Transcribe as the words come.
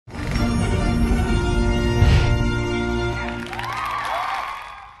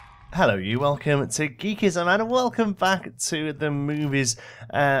Hello you, welcome to Geekism and welcome back to the movies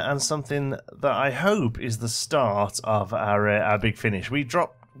and something that I hope is the start of our big finish. We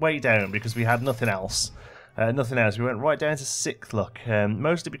dropped way down because we had nothing else. We went right down to 6th luck,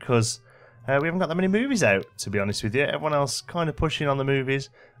 mostly because we haven't got that many movies out, to be honest with you. Everyone else kind of pushing on the movies,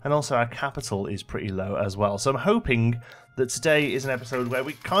 and also our capital is pretty low as well. So I'm hoping that today is an episode where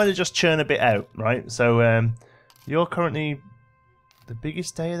we kind of just churn a bit out, right? So you're currently... The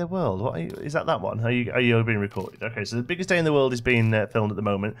biggest day of the world. What is that one? Are you being recorded? Okay, so the biggest day in the world is being filmed at the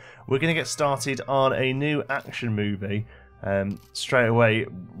moment. We're going to get started on a new action movie straight away.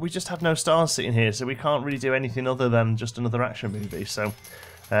 We just have no stars sitting here, so we can't really do anything other than just another action movie. So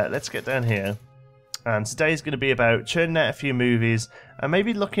let's get down here. And today's going to be about churning out a few movies and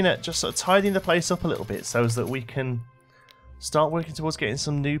maybe looking at just sort of tidying the place up a little bit so that we can start working towards getting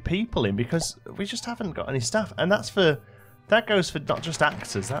some new people in, because we just haven't got any staff, and that goes for not just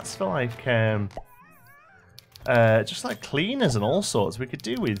actors. That's for like just like cleaners and all sorts. We could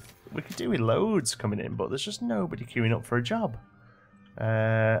do with loads coming in, but there's just nobody queuing up for a job.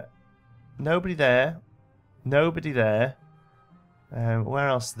 Nobody there. Nobody there. Where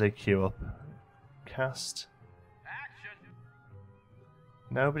else do they queue up? Cast.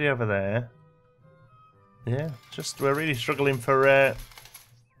 Nobody over there. Yeah, just we're really struggling for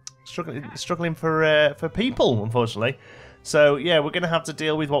struggling for people, unfortunately. So yeah, we're going to have to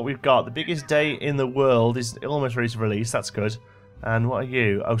deal with what we've got. The biggest day in the world is almost ready to release. That's good. And what are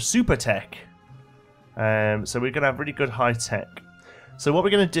you? Oh, super tech. So we're going to have really good high tech. So what we're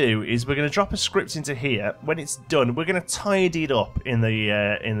going to do is we're going to drop a script into here. When it's done, we're going to tidy it up in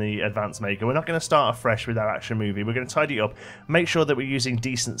the advanced maker. We're not going to start afresh with our action movie. We're going to tidy it up, make sure that we're using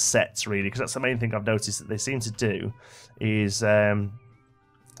decent sets, really, because that's the main thing I've noticed that they seem to do is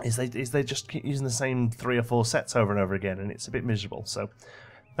they just keep using the same 3 or 4 sets over and over again, and it's a bit miserable. So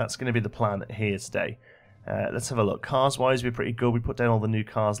that's going to be the plan here today. Let's have a look. Cars-wise, we're pretty good. We put down all the new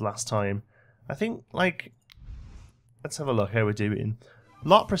cars last time. I think, like, let's have a look how we're doing.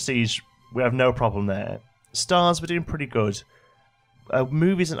 Lot Prestige, we have no problem there. Stars, we're doing pretty good.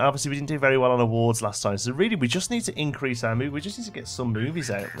 Movies, and obviously we didn't do very well on awards last time, so really we just need to increase our movie. We just need to get some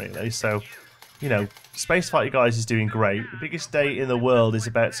movies out, really. So, you know, Space Fighter Guys is doing great. The biggest day in the world is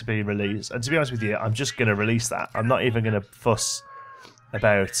about to be released. And to be honest with you, I'm just going to release that. I'm not even going to fuss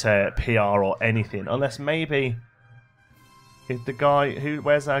about PR or anything. Unless maybe if the guy...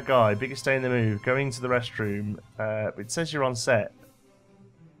 Where's our guy? Biggest day in the move. Going to the restroom. It says you're on set.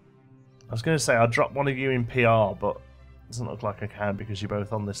 I was going to say I'll drop one of you in PR, but it doesn't look like I can because you're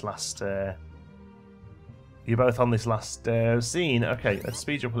both on this last... scene. Okay, let's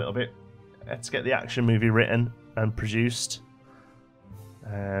speed you up a little bit. Let's get the action movie written and produced.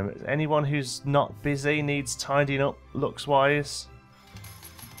 Anyone who's not busy needs tidying up looks-wise.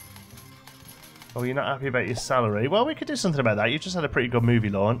 Oh, you're not happy about your salary? Well, we could do something about that. You've just had a pretty good movie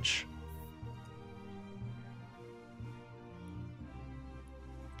launch.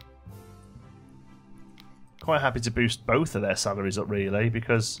 Quite happy to boost both of their salaries up, really,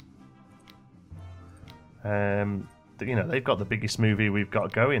 because... you know, they've got the biggest movie we've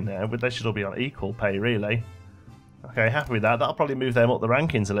got going there, but they should all be on equal pay, really. Okay, happy with that. That'll probably move them up the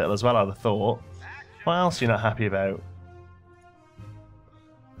rankings a little as well, I'd have thought. What else are you not happy about?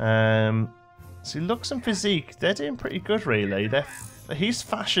 So looks and physique, they're doing pretty good, really. His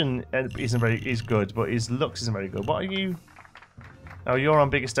fashion is good, but his looks isn't very good. What are you? Oh, you're on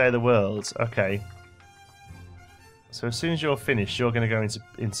biggest day of the world. Okay. So as soon as you're finished, you're going to go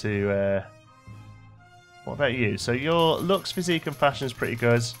into what about you? So your looks, physique, and fashion is pretty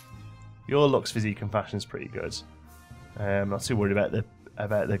good. Your looks, physique, and fashion is pretty good. I'm not too worried about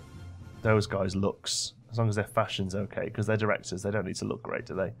those guys' looks, as long as their fashion's okay, because they're directors. They don't need to look great,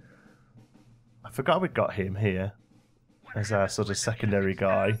 do they? I forgot we got him here as our sort of secondary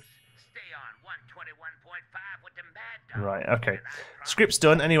guy. Right. Okay. Script's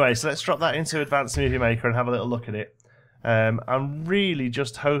done anyway. So let's drop that into Advanced Movie Maker and have a little look at it. I'm really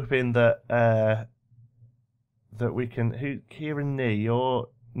just hoping that. That we can... Kieran Nee, you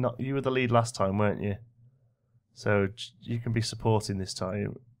were the lead last time, weren't you? So you can be supporting this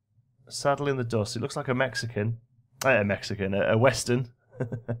time. Saddle in the Dust. It looks like a Mexican. A Western.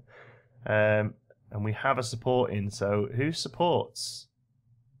 And we have a supporting, so who supports?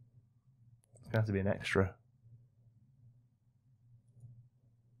 It's going to have to be an extra.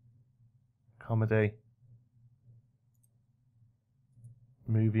 Comedy.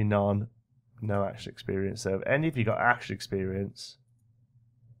 Movie none. No action experience. So, have any of you got action experience?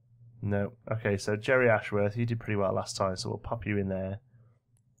 No. Okay, so Jerry Ashworth, you did pretty well last time, so we'll pop you in there.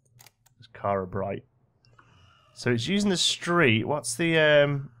 There's Cara Bright. So it's using the street. What's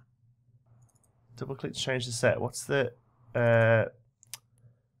the Double click to change the set. What's the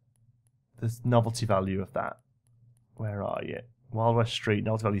novelty value of that? Where are you? Wild West Street,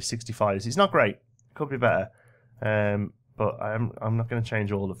 novelty value 65. It's not great. Could be better. But I'm not going to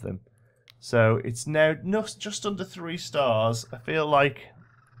change all of them. So it's now just under 3 stars. I feel like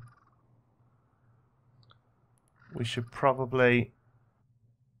we should probably...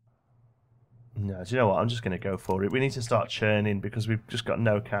 No, do you know what? I'm just going to go for it. We need to start churning because we've just got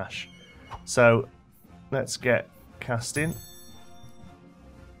no cash. So let's get casting.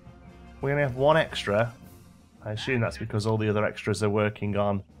 We only have 1 extra. I assume that's because all the other extras are working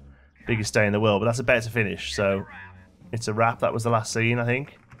on Biggest Day in the World, but that's a better to finish, so it's a wrap. That was the last scene, I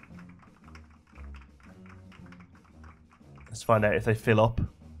think. Let's find out if they fill up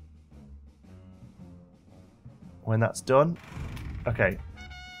when that's done. Okay.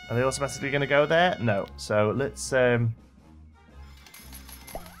 Are they automatically going to go there? No. So let's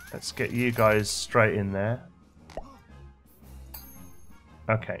get you guys straight in there.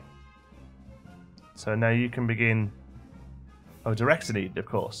 Okay. So now you can begin... Oh, director needed, of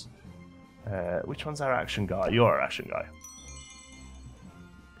course. Which one's our action guy? You're our action guy.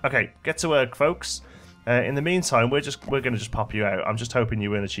 Okay, get to work, folks. In the meantime, we're going to just pop you out. I'm just hoping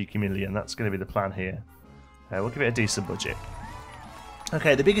you win a cheeky million. That's going to be the plan here. We'll give it a decent budget.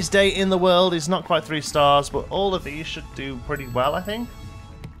 Okay, the biggest day in the world is not quite 3 stars, but all of these should do pretty well, I think.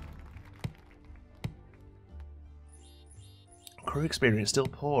 Crew experience still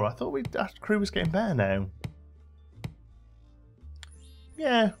poor. I thought our crew was getting better now.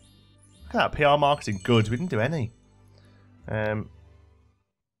 Yeah. Look at that PR marketing. Good. We didn't do any.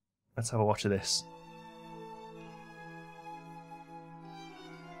 Let's have a watch of this.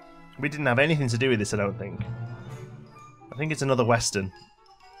 We didn't have anything to do with this, I don't think. I think it's another Western.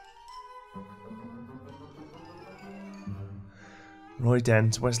 Roy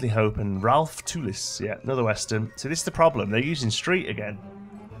Dent, Wesley Hope, and Ralph Toulis. Yeah, another Western. So this is the problem. They're using Street again.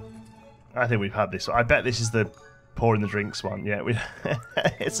 I think we've had this. I bet this is the pouring the drinks one. Yeah,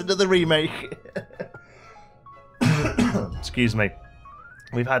 it's another remake. Excuse me.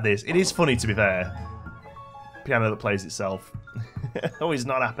 We've had this. It is funny, to be fair. Piano that plays itself. Oh, he's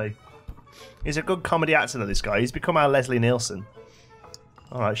not happy. He's a good comedy actor, though, this guy. He's become our Leslie Nielsen.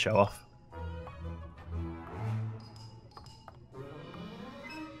 Alright, show off.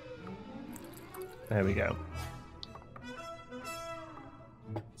 There we go.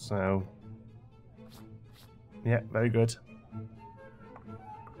 So... Yeah, very good.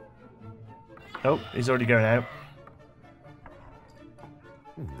 Oh, he's already going out.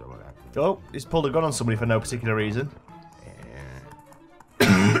 Oh, he's pulled a gun on somebody for no particular reason.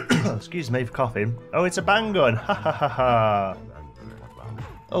 Excuse me for coughing. Oh, it's a bang gun. Ha ha ha ha.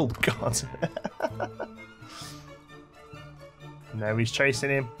 Oh, God. Now he's chasing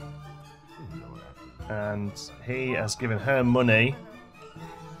him. And he has given her money.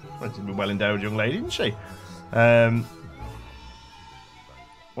 Well, she's a well endowed young lady, isn't she?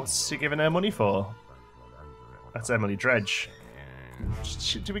 What's she giving her money for? That's Emily Dredge.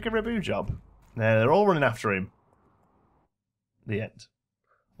 Did we give her a boo job? No, they're all running after him. The end.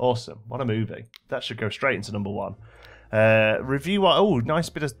 Awesome. What a movie. That should go straight into number 1. Review. Oh, nice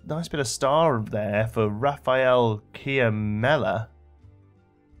bit of star there for Raphael Chiamella.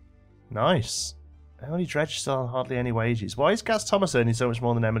 Nice. Emily Dredge still on hardly any wages. Why is Gaz Thomas earning so much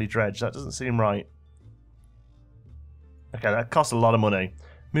more than Emily Dredge? That doesn't seem right. Okay, that costs a lot of money.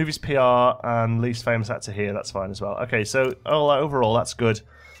 Movies PR and least famous actor here. That's fine as well. Okay, so overall, that's good.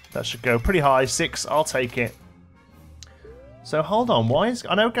 That should go pretty high. 6, I'll take it. So hold on, why is...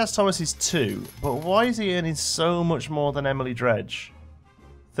 I know Gaz Thomas is 2, but why is he earning so much more than Emily Dredge?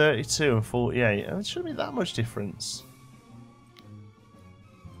 32 and 48. It shouldn't be that much difference.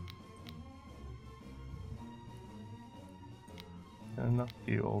 I'll knock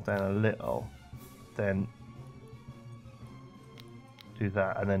you all down a little. Then do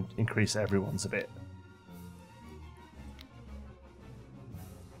that, and then increase everyone's a bit.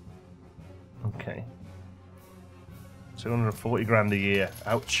 Okay. 240 grand a year.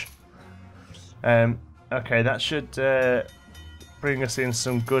 Ouch. Okay, that should bring us in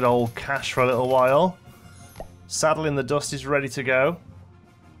some good old cash for a little while. Saddle in the Dust is ready to go.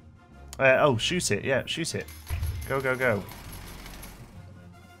 Oh, shoot it. Yeah, shoot it. Go, go, go.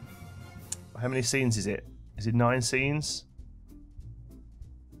 How many scenes is it? Is it 9 scenes?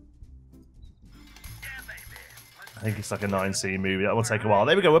 I think it's like a 9-scene movie. That will take a while.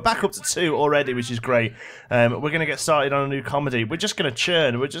 There we go. We're back up to 2 already, which is great. We're going to get started on a new comedy. We're just going to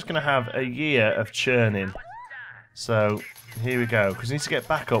churn. We're just going to have a year of churning. So, here we go. Because we need to get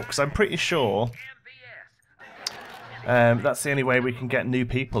back up. Because I'm pretty sure that's the only way we can get new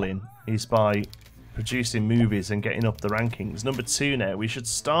people in. Is by producing movies and getting up the rankings. Number 2 now, we should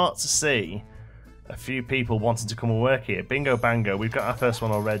start to see a few people wanting to come and work here. Bingo bango, we've got our first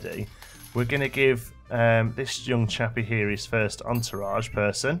one already. We're going to give this young chappy here his first entourage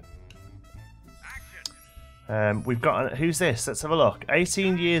person. We've got, who's this? Let's have a look.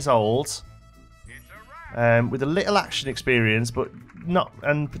 18 years old, with a little action experience, but not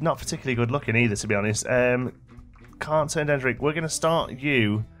particularly good looking either, to be honest. Can't turn down drink. We're going to start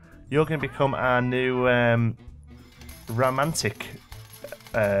you. You're going to become our new romantic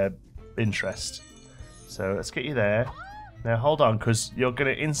interest. So let's get you there. Now hold on, because you're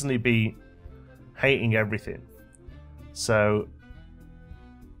going to instantly be hating everything. So,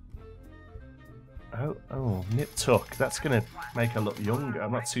 oh, nip tuck. That's going to make her look younger.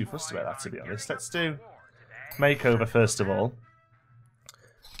 I'm not too fussed about that, to be honest. Let's do makeover first of all.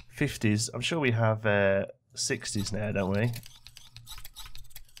 50s. I'm sure we have 60s now, don't we?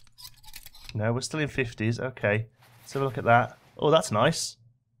 No, we're still in 50s. Okay, let's have a look at that. Oh, that's nice.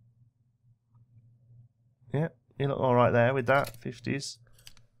 Yeah, you look all right there with that. 50s.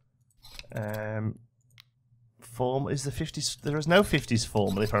 Form is the 50s. There is no 50s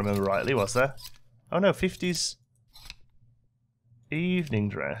formal, if I remember rightly, was there? Oh no, 50s evening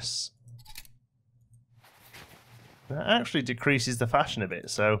dress. That actually decreases the fashion a bit,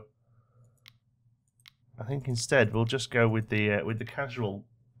 so I think instead we'll just go with the casual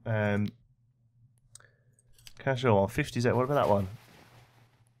casual on 50s. What about that one?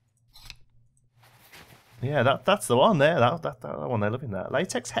 Yeah, that's the one there. That one there. Loving that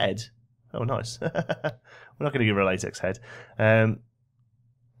latex head. Oh, nice. We're not going to give her a latex head.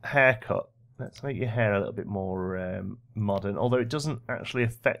 Haircut. Let's make your hair a little bit more modern, although it doesn't actually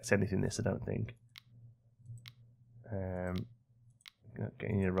affect anything. This, I don't think.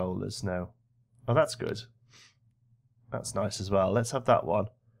 Getting your rollers now. Oh, that's good. That's nice as well. Let's have that one.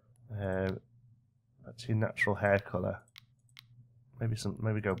 That's your natural hair colour.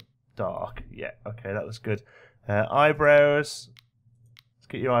 Maybe go dark. Yeah, okay, that looks good. Eyebrows. Let's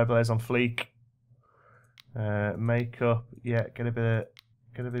get your eyebrows on fleek. Makeup. Yeah, get a bit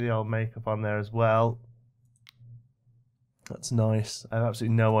of the old makeup on there as well. That's nice. I have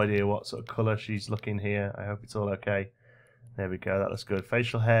absolutely no idea what sort of colour she's looking here. I hope it's all okay. There we go. That looks good.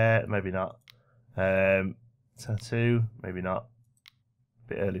 Facial hair, maybe not. Tattoo, maybe not. A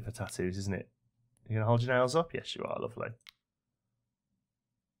bit early for tattoos, isn't it? You gonna hold your nails up? Yes, you are. Lovely.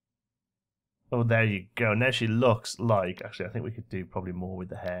 Oh, there you go. Now she looks like... Actually, I think we could do probably more with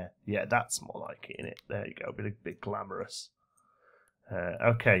the hair. Yeah, that's more like it, innit? There you go. A bit glamorous.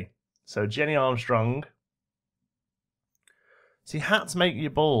 Okay. So, Jenny Armstrong. See, hats make you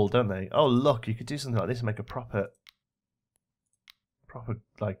bald, don't they? Oh, look. You could do something like this and make a proper,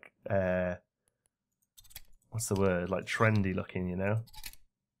 like... what's the word? Like, trendy looking, you know?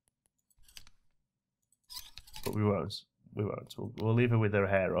 But we won't. We won't. We'll leave her with her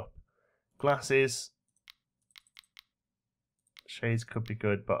hair up. Glasses. Shades could be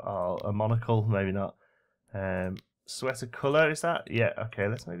good, but a monocle, maybe not. Sweater colour, is that? Yeah, okay,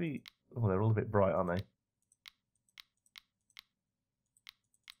 let's maybe... Oh, they're all a bit bright, aren't they?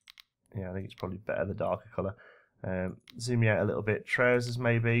 Yeah, I think it's probably better the darker colour. Zoom you out a little bit. Trousers,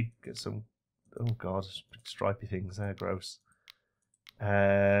 maybe. Get some... Oh, God, big stripy things. They're gross.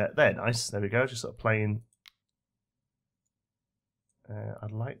 They're nice. There we go. Just sort of plain...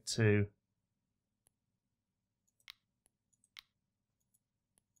 I'd like to...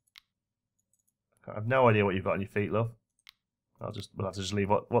 I have no idea what you've got on your feet, love. We'll have to just leave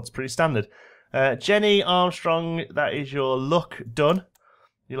what's pretty standard. Jenny Armstrong, that is your look done.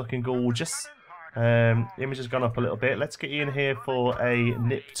 You're looking gorgeous. Image has gone up a little bit. Let's get you in here for a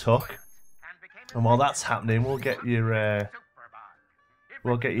nip tuck. And while that's happening, we'll get your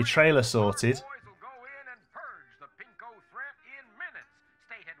trailer sorted.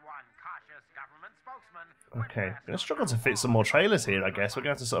 Okay, I'm going to struggle to fit some more trailers here, I guess. We're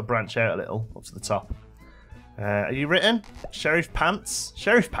going to have to sort of branch out a little up to the top. Are you written? Sheriff Pants?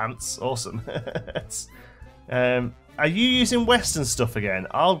 Sheriff Pants? Awesome. Are you using Western stuff again?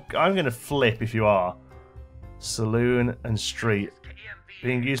 I'm going to flip if you are. Saloon and Street.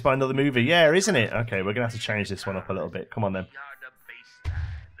 Being used by another movie. Yeah, isn't it? Okay, we're going to have to change this one up a little bit. Come on then.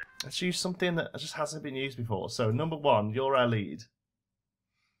 Let's use something that just hasn't been used before. So, number 1, you're our lead.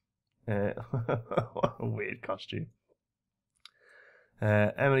 What a weird costume.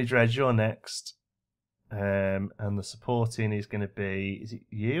 Emily Dredge, you're next. And the supporting is going to be... Is it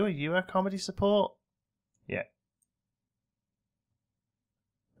you? Are you our comedy support? Yeah.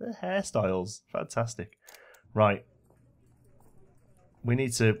 The hairstyles. Fantastic. Right. We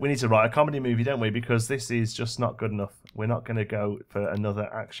need to write a comedy movie, don't we? Because this is just not good enough. We're not going to go for another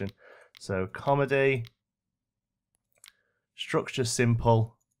action. So comedy, structure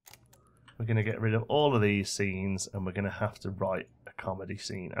simple. We're going to get rid of all of these scenes and we're going to have to write a comedy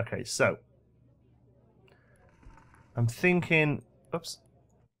scene. Okay, so I'm thinking,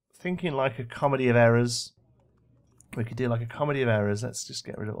 thinking like a comedy of errors. We could do like a comedy of errors. Let's just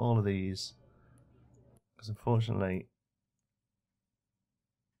get rid of all of these. Because unfortunately,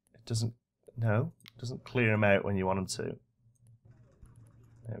 it doesn't clear them out when you want them to.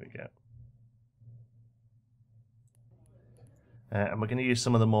 There we go. And we're going to use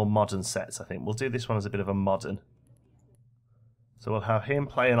some of the more modern sets, I think. We'll do this one as a bit of a modern. So we'll have him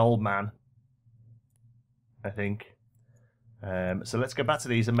play an old man, I think. So let's go back to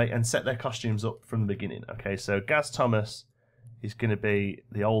these and set their costumes up from the beginning. Okay, so Gaz Thomas is going to be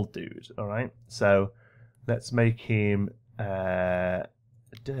the old dude, all right? So let's make him dirt.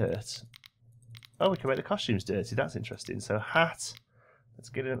 Oh, we can make the costumes dirty. That's interesting. So hat. Let's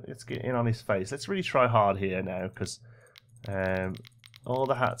get in on his face. Let's really try hard here now, because all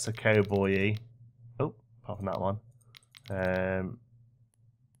the hats are cowboy-y. Oh, apart from that one.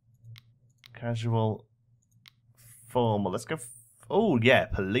 Casual, formal. Let's go. Oh, yeah,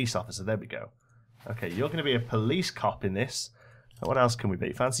 police officer. There we go. Okay, you're going to be a police cop in this. What else can we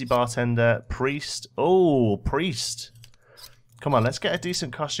be? Fancy bartender, priest. Oh, priest. Come on, let's get a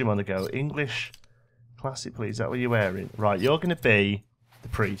decent costume on the go. English, classic, please. Is that what you're wearing? Right, you're going to be the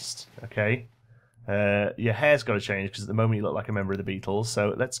priest, okay? Your hair's got to change because at the moment you look like a member of the Beatles.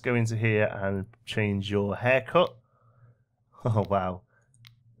 So let's go into here and change your haircut. Oh, wow.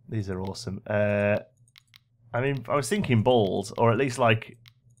 These are awesome. I mean, I was thinking bald, or at least like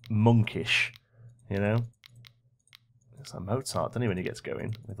monkish, you know? It's like Mozart, doesn't he, when he gets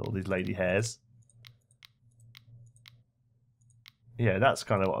going with all these lady hairs? Yeah, that's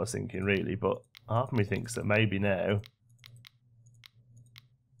kind of what I was thinking, really, but half of me thinks that maybe now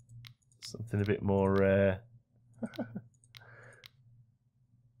something a bit more...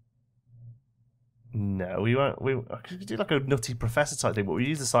 No, we won't. We could do like a nutty professor type thing, but we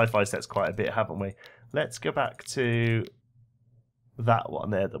use the sci-fi sets quite a bit, haven't we? Let's go back to that one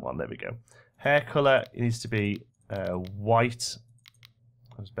there, the one. There we go. Hair colour needs to be white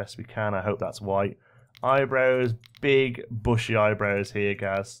as best we can. I hope that's white. Eyebrows, big bushy eyebrows here,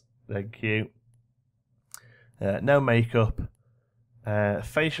 Gaz. Thank you. No makeup.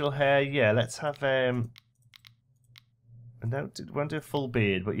 Facial hair, yeah. Let's have no, won't do a full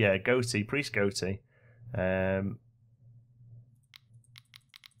beard, but yeah, goatee, priest goatee.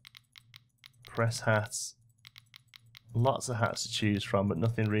 Press hats. Lots of hats to choose from, but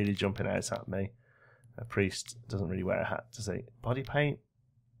nothing really jumping out at me. A priest doesn't really wear a hat, does he? Body paint?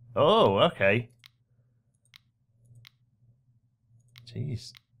 Oh, okay.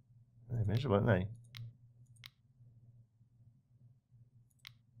 Jeez. They're miserable, aren't they?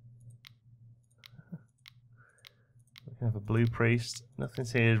 We can have a blue priest. Nothing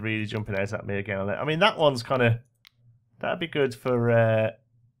here is really jumping out at me again. I mean, that one's kind of... That'd be good for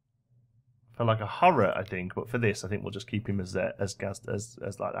like a horror, I think. But for this, I think we'll just keep him as like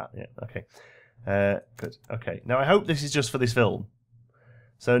that. Yeah, okay. Good. Okay. Now, I hope this is just for this film.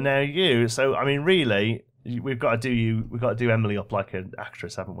 So now you... So, I mean, really... We've got to do Emily up like an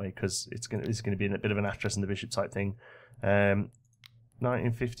actress, haven't we? Because it's going to be a bit of an actress and the bishop type thing.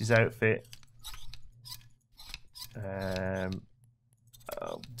 1950s outfit. Are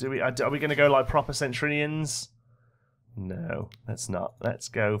we going to go like proper Centurions? No, let's not. Let's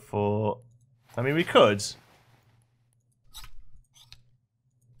go for. I mean, we could.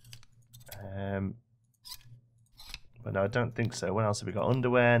 But no, I don't think so. What else have we got?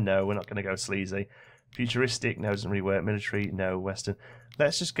 Underwear? No, we're not going to go sleazy. Futuristic? No, doesn't really work. Military? No. Western.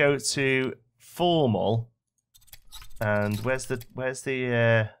 Let's just go to formal. And where's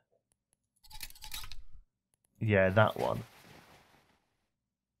the yeah, that one.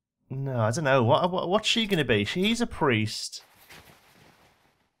 No, I don't know. What's she going to be? She's a priest.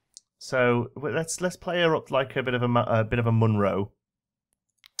 So let's play her up like a bit of a Munro.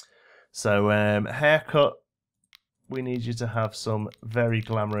 So haircut. We need you to have some very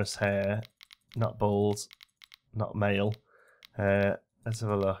glamorous hair. Not bald, not male. Let's have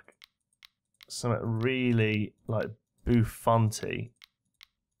a look. Something really like bouffanty.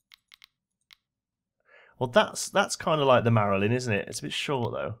 Well, that's kind of like the Marilyn, isn't it? It's a bit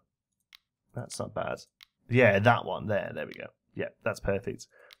short though. That's not bad. Yeah, that one there. There we go. Yeah, that's perfect.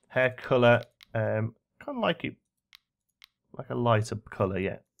 Hair colour, kind of like it, like a lighter colour.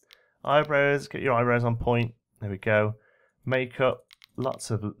 Yeah. Eyebrows. Get your eyebrows on point. There we go. Makeup. Lots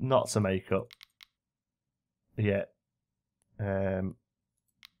of makeup. Yeah. There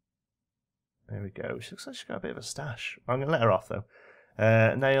we go. She looks like she's got a bit of a stash. I'm gonna let her off though.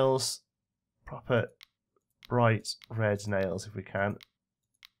 Nails. proper bright red nails if we can.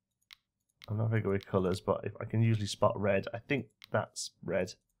 I'm not very good with colours, but if I can usually spot red. I think that's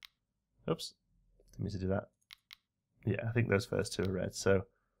red. Oops, didn't mean to do that. Yeah, I think those first two are red, so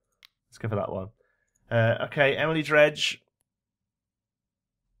let's go for that one. Okay, Emily Dredge.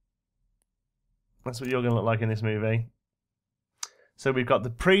 That's what you're going to look like in this movie. So we've got the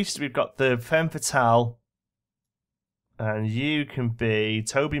priest, we've got the femme fatale, and you can be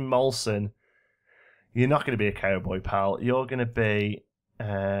Toby Molson. You're not going to be a cowboy, pal. You're going to be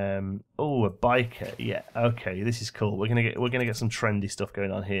a biker. Yeah, okay, this is cool. We're gonna get some trendy stuff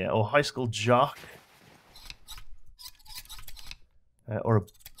going on here. Or high school jock, or a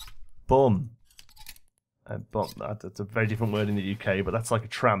bum. Bum. That's a very different word in the UK, but that's like a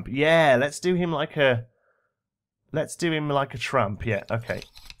tramp. Yeah, let's do him like a tramp. Yeah, okay.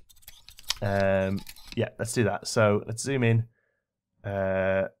 Yeah, let's do that. So let's zoom in.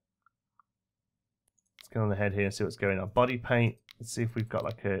 Let's go on the head here and see what's going on. Body paint. Let's see if we've got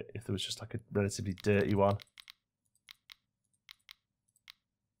if there was just like a relatively dirty one.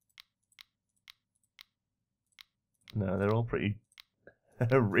 No, they're all pretty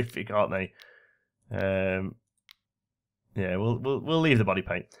horrific, aren't they? Yeah, we'll leave the body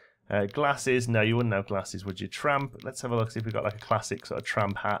paint. Glasses. No, you wouldn't have glasses, would you? Tramp. Let's have a look, see if we've got like a classic sort of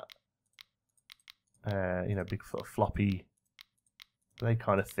tramp hat. Big sort of floppy. They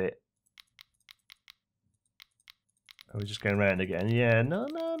kind of fit. Are we just going around again? Yeah, no,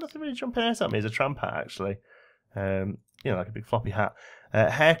 nothing really jumping out at me as a tramp hat, actually. Like a big floppy hat.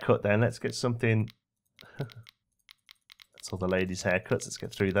 Haircut then, let's get something... That's all the ladies' haircuts, let's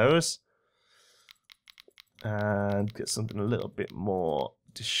get through those. And get something a little bit more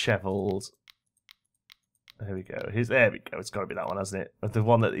dishevelled. There we go. There we go, it's got to be that one, hasn't it? The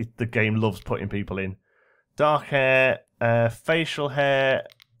one that the game loves putting people in. Dark hair, facial hair.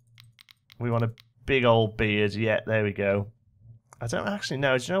 We want a big old beard. Yeah, there we go. I don't actually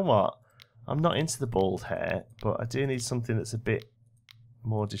know. Do you know what? I'm not into the bald hair, but I do need something that's a bit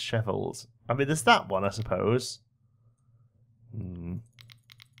more dishevelled. I mean, there's that one, I suppose.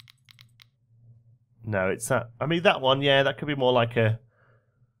 No, it's that. I mean, that one. Yeah, that could be more like a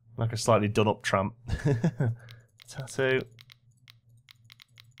slightly done-up tramp. Tattoo.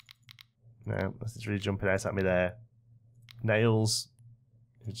 No, that's really jumping out at me there. Nails.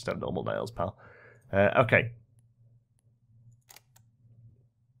 You just have normal nails, pal. Okay.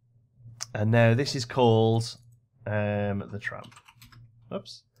 And now this is called the tramp.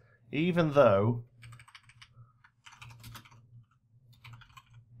 Oops. Even though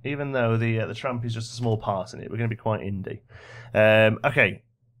the tramp is just a small part in it, we're going to be quite indie. Okay.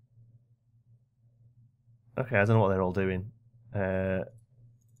 Okay, I don't know what they're all doing.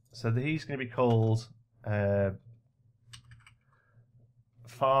 So he's going to be called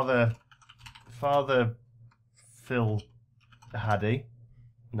Father Phil Haddy.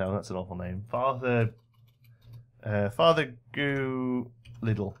 No, that's an awful name. Father Goo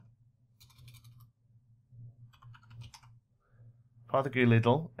Little. Father Goo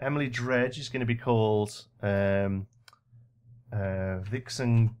Little. Emily Dredge is going to be called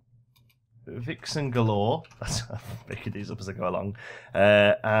Vixen Galore. I'm making these up as I go along.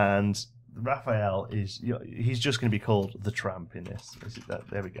 And Raphael he's just going to be called the Tramp in this.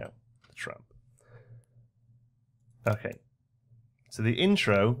 There we go. The Tramp. Okay. So the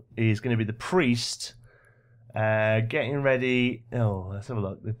intro is going to be the priest getting ready. Oh, let's have a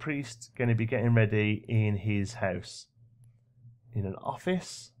look. The priest going to be getting ready in his house. In an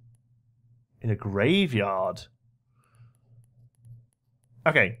office? In a graveyard?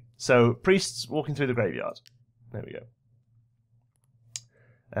 Okay, so priests walking through the graveyard. There we go.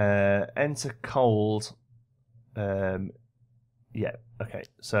 Enter cold. Yeah, okay,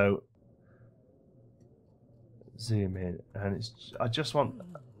 so zoom in, and I just want...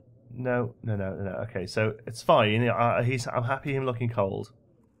 No. Okay, so it's fine. I'm happy him looking cold.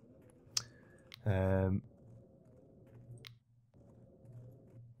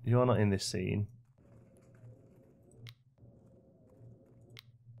 You're not in this scene.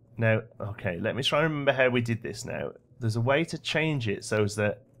 Now, okay, let me try and remember how we did this now. There's a way to change it so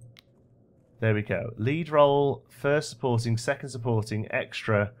that... There we go. Lead role, first supporting, second supporting,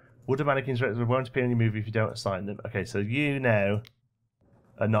 extra. Would a mannequin's director won't appear in your movie if you don't assign them. Okay, so you now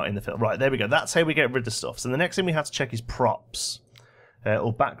are not in the film. Right, there we go. That's how we get rid of stuff. So the next thing we have to check is props.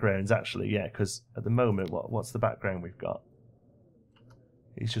 Or backgrounds, actually, yeah, because at the moment, what's the background we've got?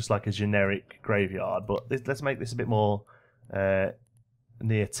 It's just like a generic graveyard, but let's make this a bit more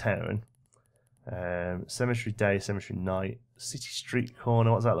near town. Cemetery day, cemetery night, city street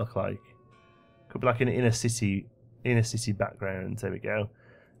corner. What does that look like? Could be like an inner city background. There we go.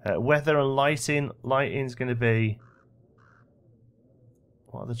 Weather and lighting. Lighting's going to be...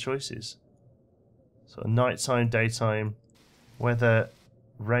 What are the choices? So nighttime, daytime, weather,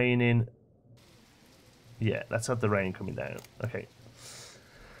 raining. Yeah, let's have the rain coming down. Okay.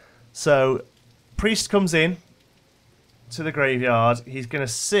 So, priest comes in to the graveyard. He's going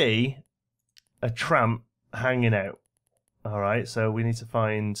to see a tramp hanging out. Alright, so we need to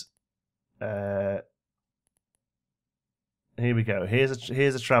find... here we go.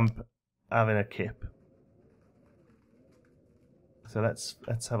 Here's a tramp having a kip. So let's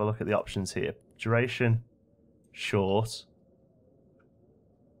have a look at the options here. Duration, short.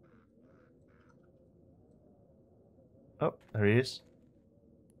 Oh, there he is.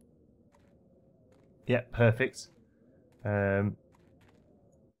 Yeah, perfect. Is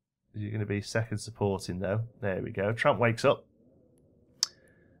he going to be second supporting though? There we go. Tramp wakes up.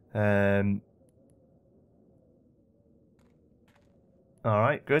 Alright,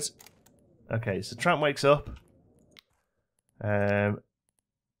 good. Okay, so Tramp wakes up. I'd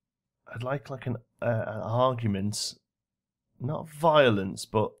like an argument, not violence,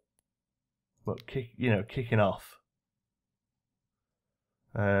 but kicking off.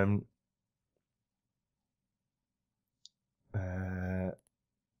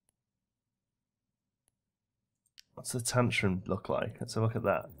 What's the tantrum look like? Let's have a look at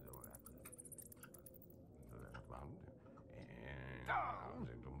that.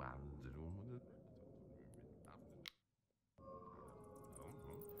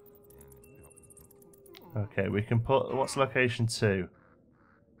 Okay, we can put... What's location 2?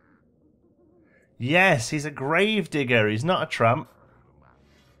 Yes, he's a grave digger. He's not a tramp.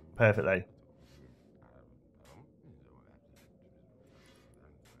 Perfectly.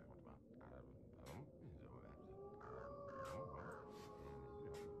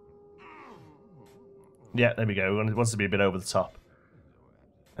 Yeah, there we go. It wants to be a bit over the top.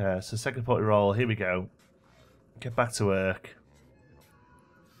 So second party roll. Here we go. Get back to work.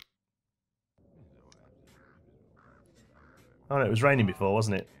 Oh no, it was raining before,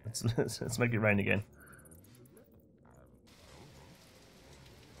 wasn't it? Let's make it rain again.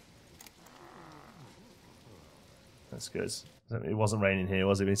 That's good. It wasn't raining here,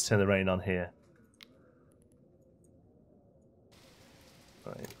 was it? We need to turn the rain on here.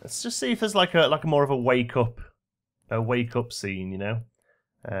 Right. Let's just see if there's like a more of a wake up scene, you know.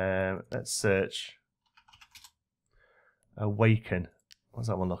 Let's search. Awaken. What does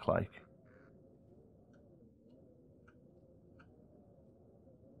that one look like?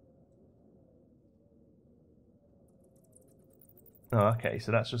 Oh, okay,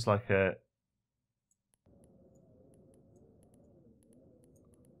 so that's just like a...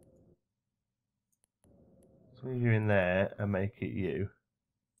 So move you in there and make it you.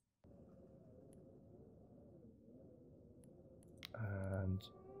 And...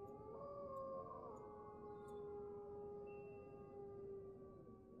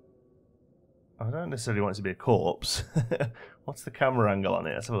 I don't necessarily want it to be a corpse. What's the camera angle on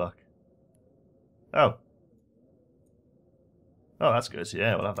it? Let's have a look. Oh. Oh, that's good.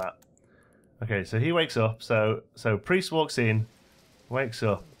 Yeah, we'll have that. Okay, so he wakes up. So priest walks in, wakes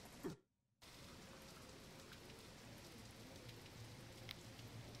up.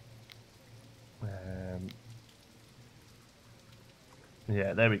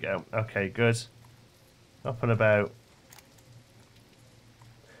 Yeah, there we go. Okay, good. Up and about.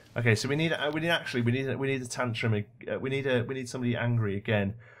 Okay, so we need a tantrum. We need somebody angry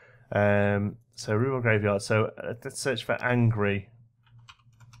again. So rural graveyard. So let's search for angry.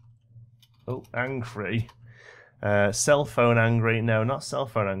 Oh, angry. Cell phone angry. No, not cell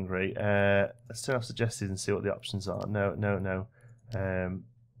phone angry. Let's turn off suggested and see what the options are. No.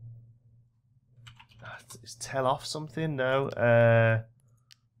 Is tell off something? No.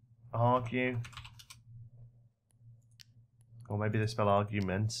 Argue. Or maybe they spell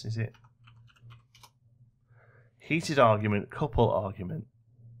argument. Is it? Heated argument. Couple argument.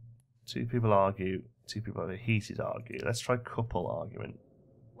 Two people argue. Two people have a heated argue. Let's try couple argument.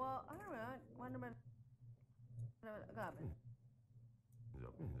 Well, I don't know. Wonder about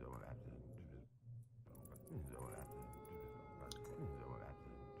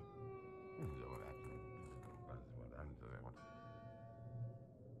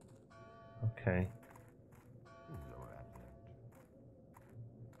Okay.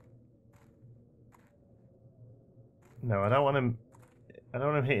 No, I don't want them. I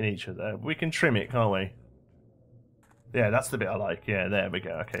don't want them hitting each other. We can trim it, can't we? Yeah, that's the bit I like. Yeah, there we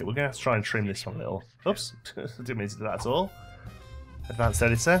go. Okay, we're gonna have to try and trim this one a little. Oops, didn't mean to do that at all. Advanced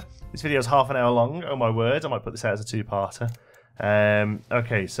editor. This video's half an hour long. Oh my word! I might put this out as a two-parter.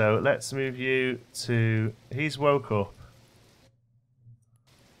 Okay, so let's move you to. He's woke up.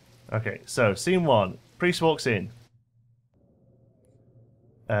 Okay, so scene 1. Priest walks in.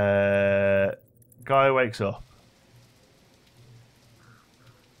 Guy wakes up.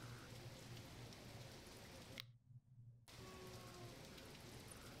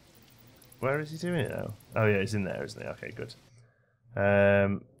 Where is he doing it now? Oh yeah, he's in there, isn't he? Okay, good.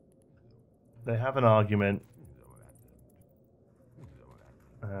 They have an argument,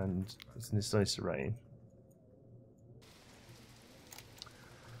 and it's nice to rain.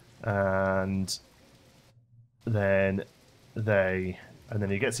 And then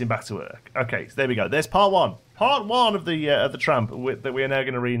he gets him back to work. Okay, so there we go. There's part 1. Part 1 of the tramp that we are now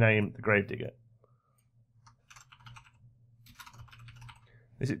going to rename the Gravedigger.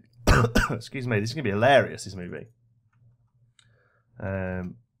 Is it? Excuse me. This is going to be hilarious. This movie.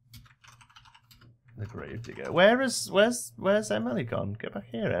 The Gravedigger. Where's Emily gone? Get back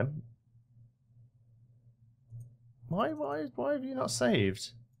here, Em. Why have you not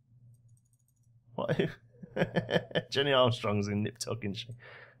saved? What? Jenny Armstrong's in Nip Tuck, isn't she?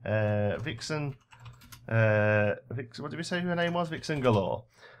 Vixen. What did we say her name was? Vixen Galore.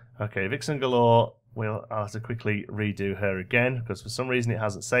 Okay, Vixen Galore. I'll have to quickly redo her again because for some reason it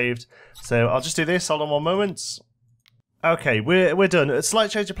hasn't saved. So I'll just do this. Hold on one moment. Okay, we're done. A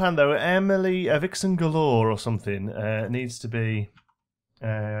slight change of plan though. Emily Vixen Galore or something needs to be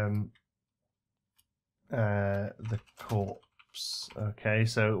the corpse. Okay,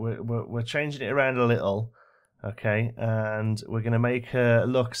 so we're changing it around a little. Okay, and we're going to make her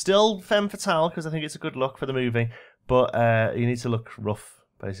look still femme fatale because I think it's a good look for the movie, but you need to look rough,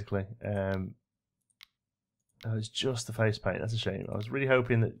 basically. Oh, it's just the face paint. That's a shame. I was really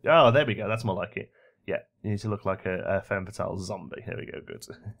hoping that... Oh, there we go. That's more like it. Yeah, you need to look like a femme fatale zombie. There we go. Good.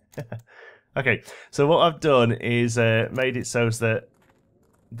 Okay, so what I've done is made it so that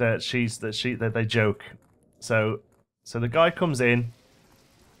they joke. So the guy comes in.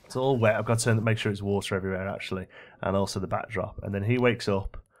 It's all wet. I've got to make sure it's water everywhere, actually, and also the backdrop. And then he wakes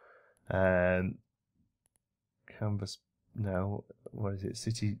up. Canvas. No, what is it?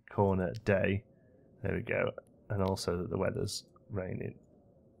 City corner day. There we go. And also that the weather's raining.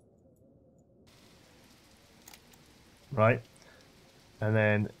 Right. And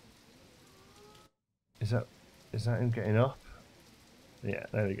then is that him getting up? Yeah,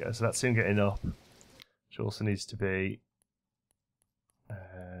 there we go. So that's him getting up. Which also needs to be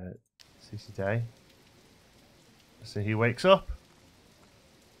CC day. So he wakes up.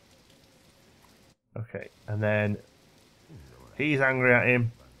 Okay, and then he's angry at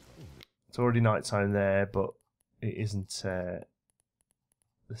him. It's already night time there, but it isn't the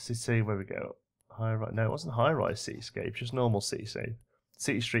city. Where we go? High rise? No, it wasn't high rise cityscape. Just normal cityscape.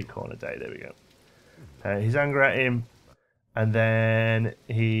 City street corner day. There we go. He's angry at him, and then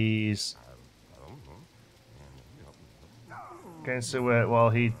he's going to work while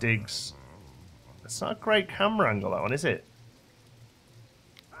he digs. It's not a great camera angle, that one, is it?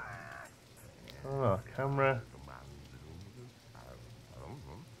 Oh, camera.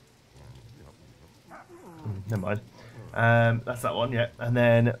 Never mind. That's that one, yeah. And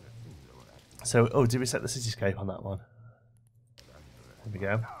then, so, oh, did we set the cityscape on that one? There we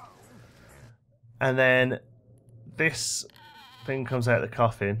go. And then this thing comes out of the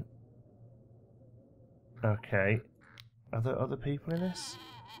coffin. Okay. Are there other people in this?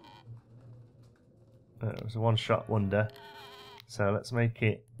 It was a one-shot wonder. So let's make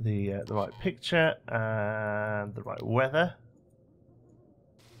it the right picture and the right weather.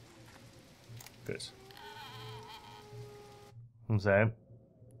 Good. Comes out.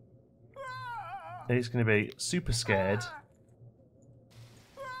 He's going to be super scared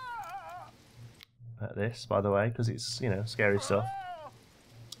at this, by the way, because it's, you know, scary stuff.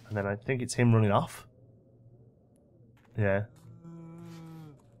 And then I think it's him running off. Yeah.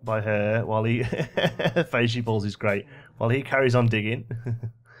 By her, while he... the face she pulls is great. While he carries on digging.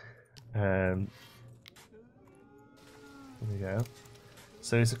 There we go.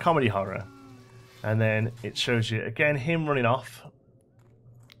 So it's a comedy horror. And then it shows you, again, him running off.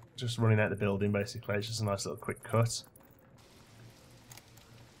 Just running out the building, basically. It's just a nice little quick cut.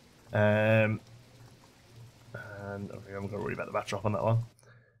 And I think I'm going to worry about the backdrop on that one.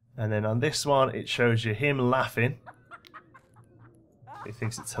 And then on this one, it shows you him laughing. He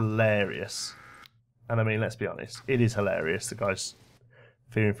thinks it's hilarious. And I mean, let's be honest, it is hilarious. The guy's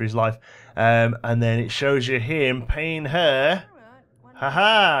fearing for his life. And then it shows you him paying her.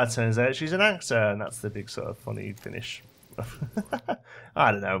 Haha, turns out she's an actor. And that's the big sort of funny finish.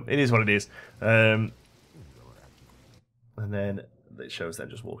 I don't know. It is what it is. And then it shows them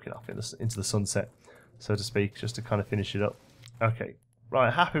just walking off into the sunset, so to speak, just to kind of finish it up. Okay.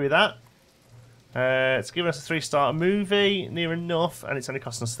 Right, happy with that? It's given us a 3-star movie, near enough, and it's only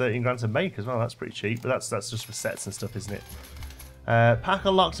costing us 13 grand to make as well. That's pretty cheap, but that's just for sets and stuff, isn't it? Pack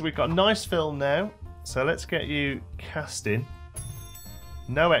unlocked, so we've got a nice film now. So let's get you casting.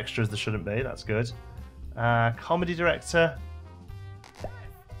 No extras, there shouldn't be. That's good. Comedy director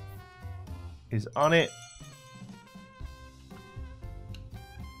is on it.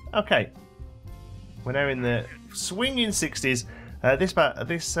 Okay, we're now in the swinging 60s. This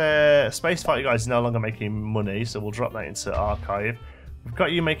Space Fighter guys is no longer making money, so we'll drop that into archive. We've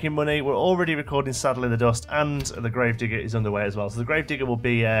got you making money. We're already recording Saddle in the Dust, and the Gravedigger is underway as well. So the Gravedigger will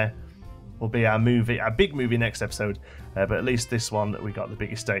be our movie, our big movie next episode. But at least this one, we got the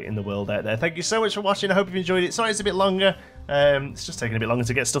biggest state in the world out there. Thank you so much for watching. I hope you've enjoyed it. Sorry it's a bit longer. It's just taking a bit longer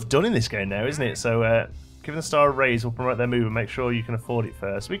to get stuff done in this game now, isn't it? So give the star a raise. We'll promote their move and make sure you can afford it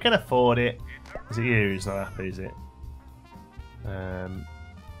first. We can afford it. Is it you who's not happy, is it? You're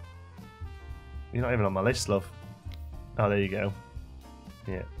not even on my list, love. Oh, there you go.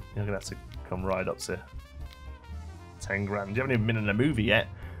 Yeah, you're gonna have to come right up to 10 grand. You haven't even been in a movie yet.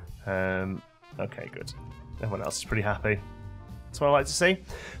 Okay, good. Everyone else is pretty happy. That's what I like to see.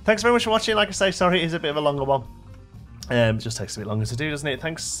 Thanks very much for watching. Like I say, sorry it is a bit of a longer one. It just takes a bit longer to do, doesn't it?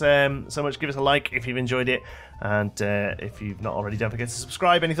 Thanks so much. Give us a like if you've enjoyed it. And if you've not already, don't forget to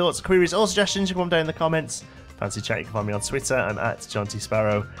subscribe. Any thoughts, queries, or suggestions, you can come down in the comments. Fancy chat, you can find me on Twitter. I'm at John T.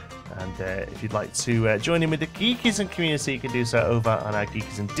 Sparrow. And if you'd like to join in with the Geekism community, you can do so over on our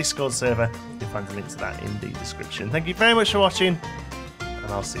Geekism Discord server. You'll find the link to that in the description. Thank you very much for watching, and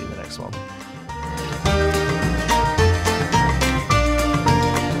I'll see you in the next one.